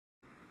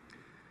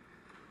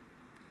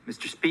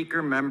Mr.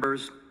 Speaker,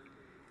 members,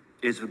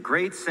 it is with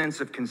great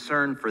sense of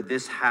concern for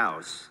this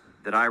House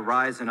that I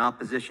rise in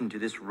opposition to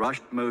this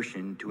rushed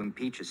motion to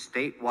impeach a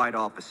statewide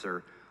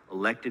officer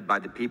elected by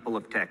the people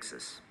of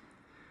Texas.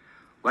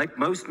 Like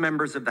most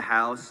members of the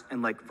House,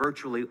 and like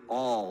virtually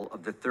all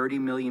of the 30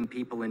 million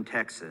people in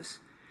Texas,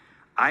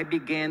 I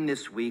began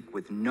this week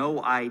with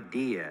no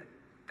idea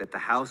that the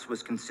House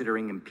was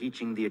considering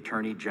impeaching the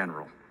Attorney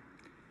General.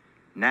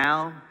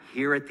 Now,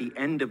 here at the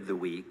end of the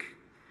week,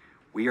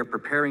 we are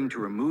preparing to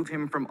remove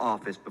him from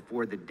office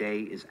before the day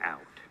is out.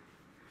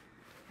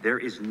 There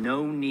is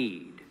no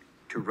need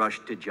to rush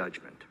to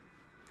judgment.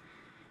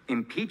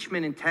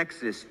 Impeachment in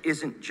Texas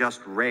isn't just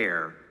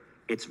rare,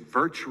 it's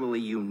virtually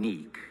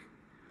unique.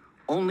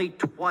 Only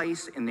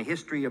twice in the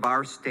history of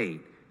our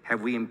state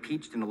have we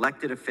impeached an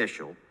elected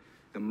official,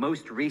 the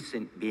most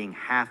recent being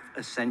half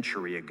a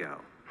century ago.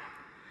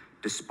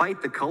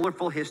 Despite the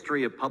colorful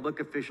history of public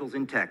officials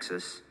in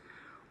Texas,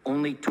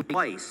 only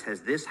twice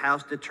has this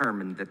House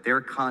determined that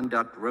their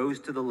conduct rose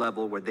to the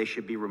level where they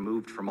should be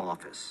removed from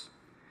office.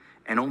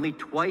 And only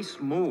twice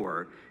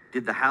more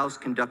did the House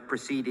conduct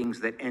proceedings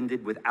that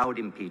ended without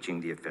impeaching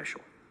the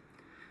official.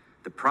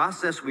 The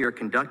process we are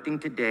conducting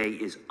today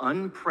is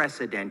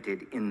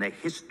unprecedented in the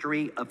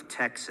history of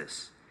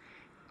Texas.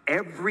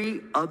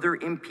 Every other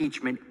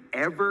impeachment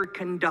ever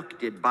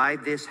conducted by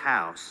this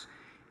House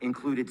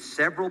included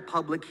several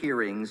public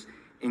hearings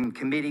in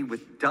committee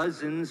with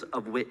dozens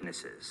of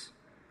witnesses.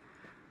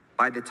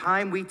 By the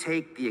time we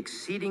take the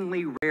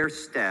exceedingly rare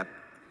step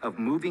of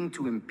moving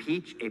to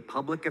impeach a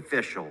public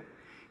official,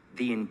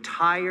 the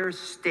entire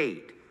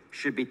state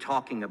should be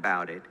talking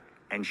about it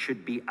and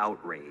should be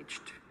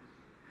outraged.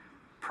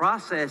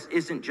 Process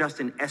isn't just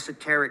an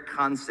esoteric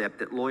concept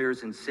that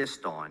lawyers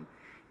insist on.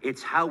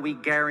 It's how we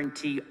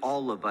guarantee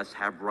all of us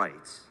have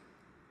rights.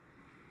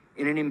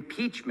 In an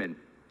impeachment,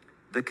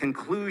 the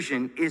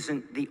conclusion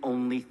isn't the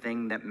only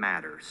thing that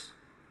matters.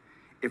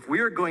 If we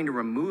are going to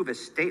remove a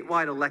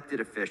statewide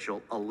elected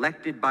official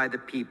elected by the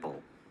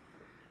people,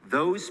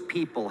 those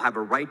people have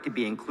a right to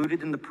be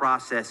included in the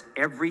process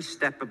every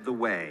step of the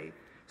way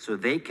so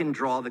they can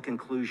draw the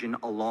conclusion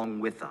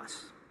along with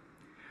us.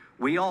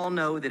 We all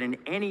know that in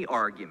any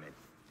argument,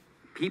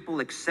 people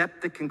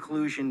accept the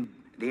conclusion,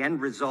 the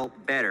end result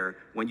better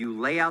when you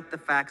lay out the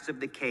facts of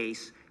the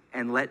case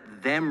and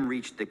let them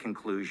reach the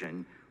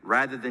conclusion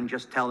rather than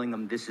just telling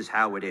them this is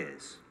how it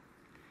is.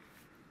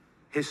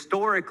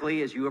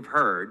 Historically, as you have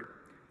heard,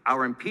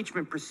 our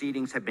impeachment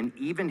proceedings have been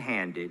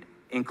even-handed,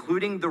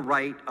 including the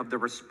right of the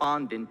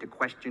respondent to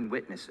question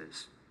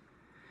witnesses.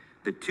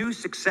 The two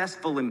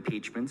successful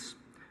impeachments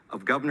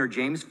of Governor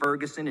James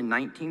Ferguson in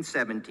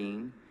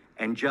 1917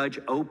 and Judge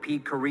O.P.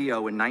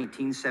 Carrillo in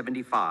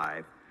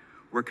 1975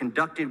 were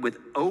conducted with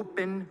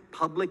open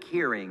public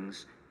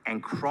hearings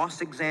and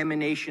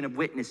cross-examination of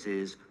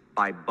witnesses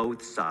by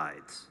both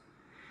sides.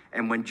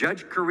 And when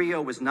Judge Carrillo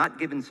was not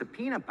given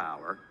subpoena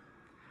power,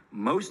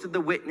 most of the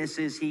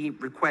witnesses he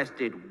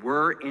requested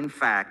were, in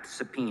fact,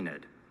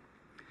 subpoenaed.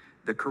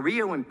 The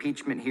Carrillo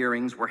impeachment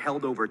hearings were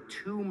held over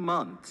 2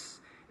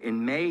 months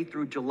in May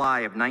through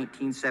July of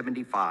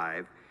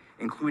 1975,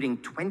 including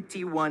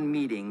 21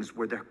 meetings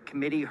where the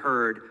committee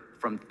heard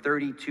from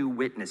 32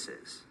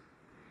 witnesses.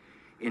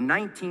 In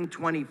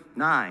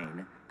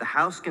 1929, the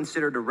House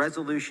considered a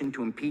resolution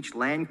to impeach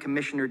Land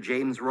Commissioner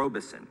James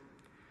Robeson.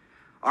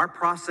 Our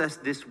process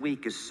this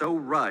week is so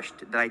rushed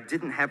that I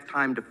didn't have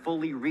time to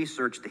fully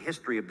research the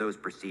history of those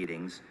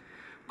proceedings,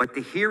 but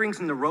the hearings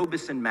in the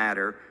Robeson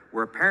matter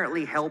were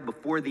apparently held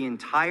before the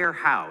entire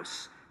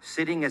House,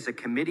 sitting as a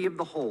committee of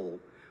the whole,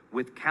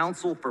 with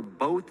counsel for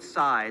both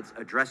sides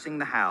addressing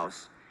the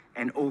House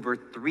and over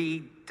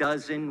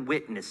 36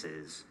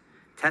 witnesses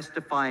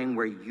testifying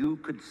where you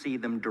could see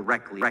them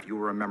directly if you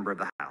were a member of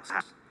the House.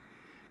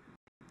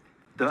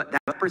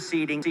 That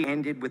proceeding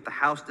ended with the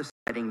House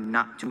deciding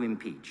not to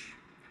impeach.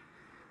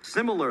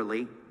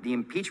 Similarly, the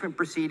impeachment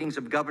proceedings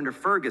of Governor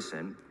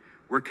Ferguson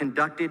were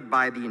conducted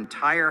by the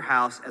entire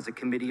House as a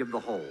committee of the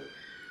whole.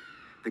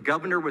 The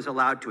governor was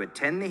allowed to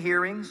attend the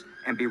hearings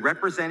and be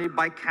represented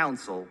by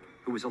counsel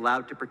who was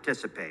allowed to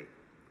participate.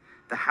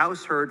 The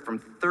House heard from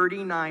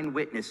 39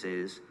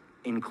 witnesses,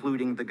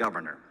 including the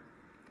governor.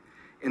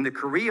 In the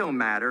Carrillo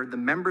matter, the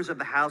members of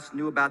the House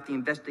knew about the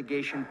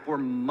investigation for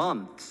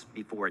months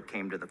before it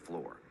came to the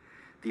floor.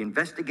 The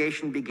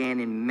investigation began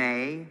in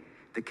May.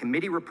 The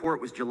committee report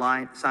was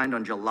signed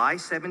on July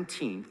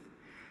 17th,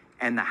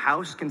 and the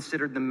House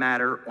considered the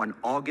matter on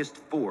August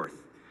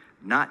 4th,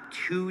 not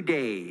 2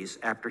 days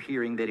after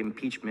hearing that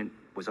impeachment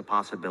was a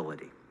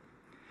possibility.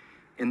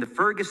 In the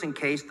Ferguson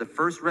case, the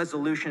first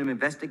resolution of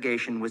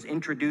investigation was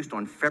introduced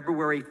on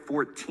February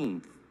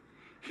 14th.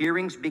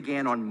 Hearings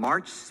began on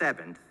March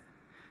 7th.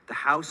 The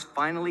House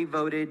finally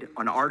voted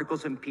on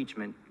articles of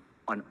impeachment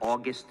on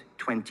August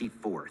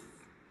 24th.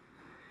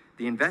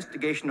 The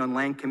investigation on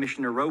Land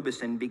Commissioner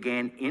Robeson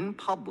began in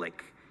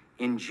public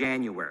in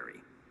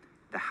January.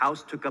 The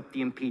House took up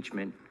the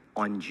impeachment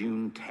on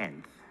June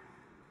 10th.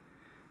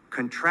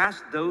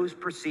 Contrast those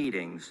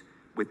proceedings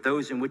with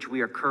those in which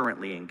we are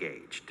currently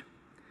engaged.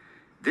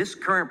 This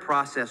current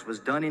process was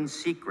done in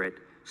secret,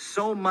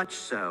 so much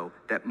so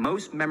that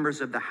most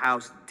members of the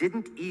House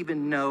didn't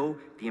even know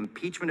the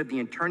impeachment of the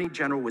Attorney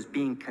General was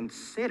being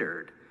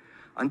considered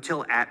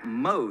until at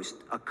most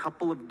a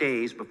couple of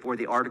days before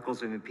the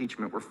articles of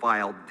impeachment were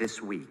filed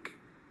this week.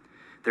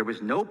 There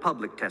was no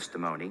public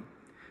testimony,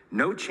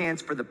 no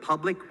chance for the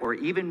public or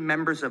even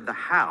members of the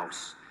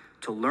House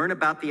to learn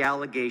about the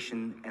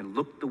allegation and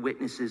look the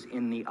witnesses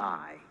in the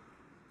eye.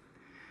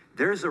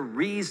 There's a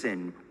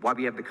reason why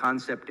we have the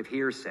concept of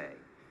hearsay.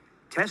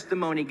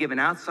 Testimony given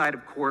outside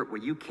of court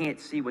where you can't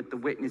see what the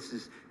witness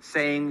is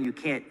saying, you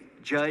can't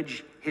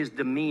judge his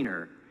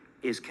demeanor,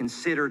 is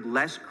considered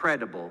less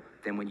credible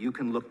than when you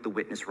can look the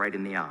witness right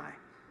in the eye.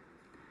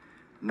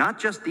 Not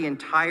just the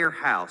entire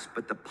House,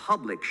 but the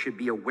public should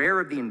be aware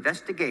of the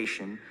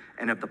investigation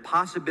and of the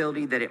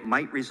possibility that it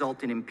might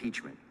result in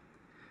impeachment.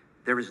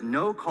 There is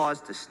no cause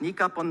to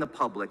sneak up on the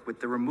public with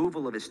the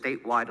removal of a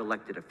statewide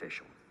elected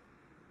official.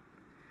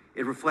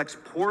 It reflects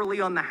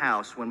poorly on the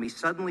House when we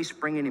suddenly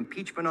spring an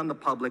impeachment on the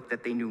public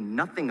that they knew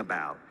nothing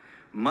about,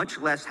 much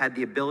less had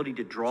the ability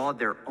to draw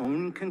their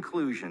own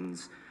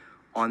conclusions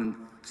on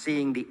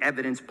seeing the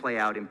evidence play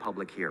out in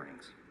public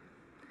hearings.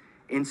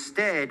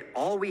 Instead,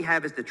 all we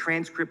have is the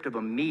transcript of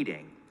a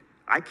meeting.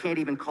 I can't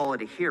even call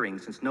it a hearing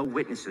since no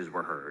witnesses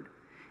were heard,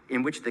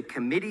 in which the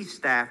committee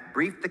staff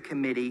briefed the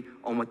committee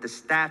on what the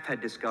staff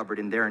had discovered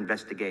in their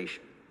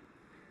investigation.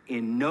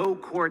 In no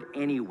court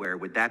anywhere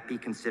would that be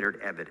considered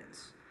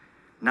evidence.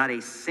 Not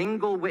a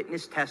single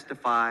witness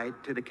testified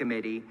to the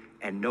committee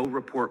and no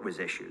report was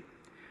issued.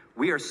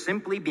 We are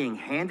simply being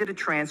handed a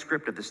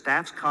transcript of the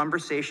staff's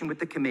conversation with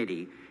the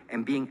committee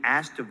and being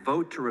asked to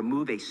vote to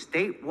remove a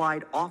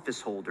statewide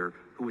office holder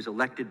who was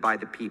elected by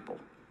the people.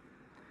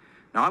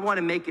 Now, I want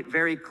to make it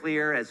very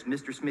clear, as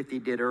Mr. Smithy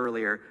did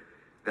earlier,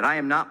 that I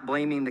am not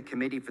blaming the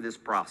committee for this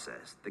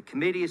process. The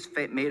committee is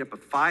made up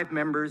of 5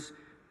 members,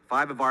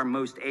 5 of our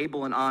most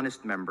able and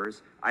honest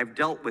members. I've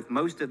dealt with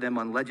most of them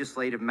on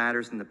legislative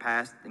matters in the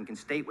past and can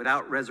state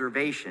without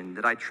reservation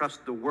that I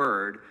trust the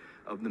word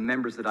of the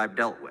members that I've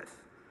dealt with.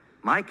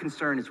 My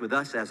concern is with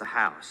us as a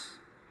House.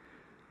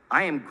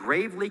 I am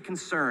gravely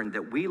concerned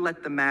that we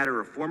let the matter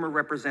of former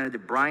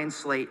Representative Brian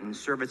Slayton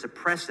serve as a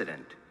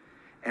precedent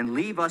and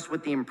leave us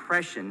with the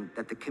impression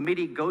that the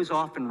committee goes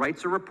off and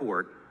writes a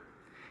report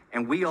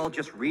and we all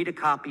just read a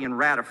copy and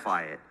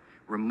ratify it,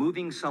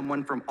 removing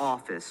someone from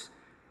office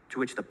to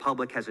which the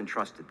public has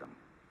entrusted them.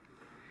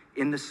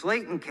 In the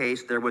Slayton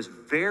case, there was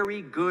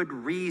very good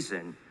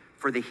reason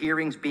for the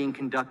hearings being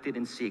conducted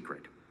in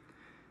secret.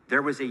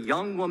 There was a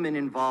young woman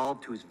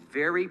involved whose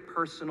very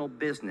personal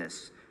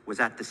business was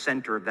at the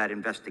center of that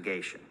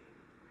investigation.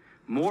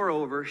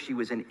 Moreover, she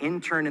was an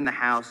intern in the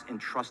House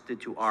entrusted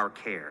to our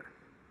care.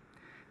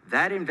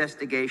 That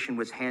investigation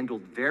was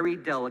handled very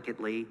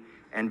delicately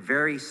and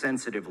very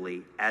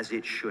sensitively, as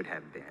it should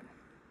have been.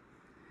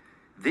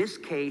 This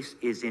case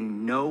is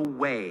in no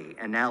way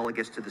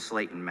analogous to the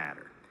Slayton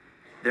matter.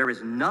 There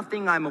is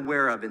nothing I'm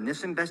aware of in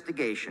this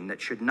investigation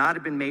that should not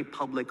have been made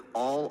public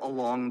all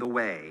along the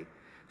way,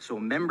 so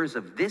members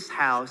of this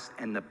House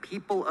and the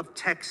people of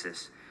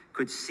Texas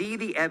could see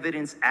the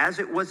evidence as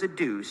it was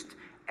adduced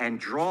and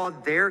draw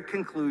their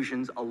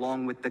conclusions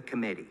along with the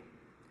committee.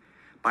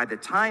 By the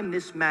time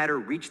this matter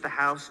reached the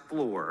House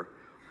floor,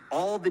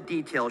 all the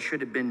details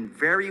should have been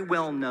very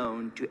well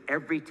known to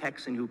every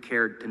Texan who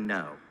cared to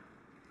know.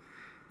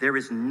 There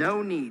is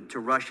no need to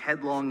rush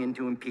headlong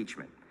into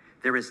impeachment.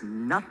 There is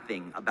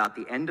nothing about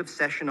the end of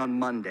session on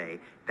Monday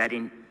that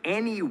in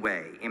any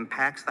way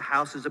impacts the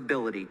House's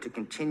ability to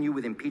continue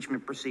with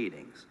impeachment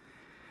proceedings.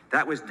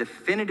 That was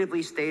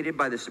definitively stated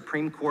by the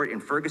Supreme Court in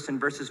Ferguson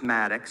versus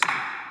Maddox.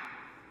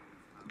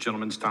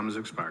 Gentleman's time has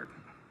expired.